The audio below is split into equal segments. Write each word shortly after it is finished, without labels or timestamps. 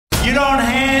You don't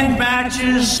hand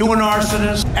matches to an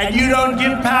arsonist, and you don't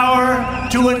give power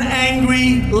to an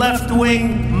angry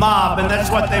left-wing mob, and that's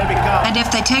what they've become. And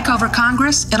if they take over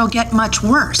Congress, it'll get much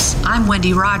worse. I'm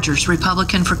Wendy Rogers,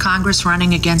 Republican for Congress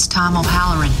running against Tom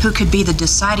O'Halloran, who could be the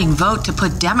deciding vote to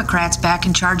put Democrats back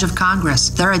in charge of Congress.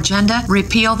 Their agenda: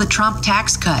 repeal the Trump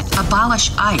tax cut,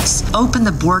 abolish ICE, open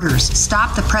the borders,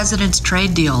 stop the president's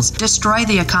trade deals, destroy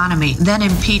the economy, then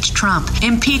impeach Trump,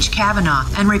 impeach Kavanaugh,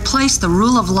 and replace the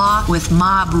rule of law with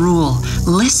mob rule.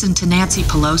 Listen to Nancy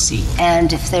Pelosi.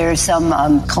 And if there's some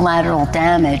collateral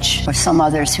damage or some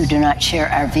others who do not share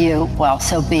our view, well,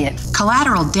 so be it.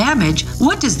 Collateral damage?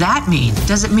 What does that mean?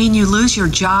 Does it mean you lose your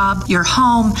job, your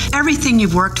home, everything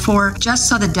you've worked for, just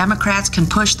so the Democrats can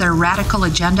push their radical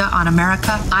agenda on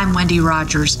America? I'm Wendy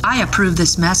Rogers. I approve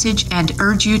this message and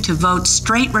urge you to vote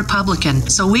straight Republican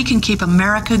so we can keep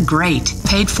America great.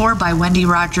 Paid for by Wendy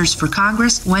Rogers for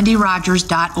Congress,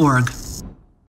 wendyrogers.org.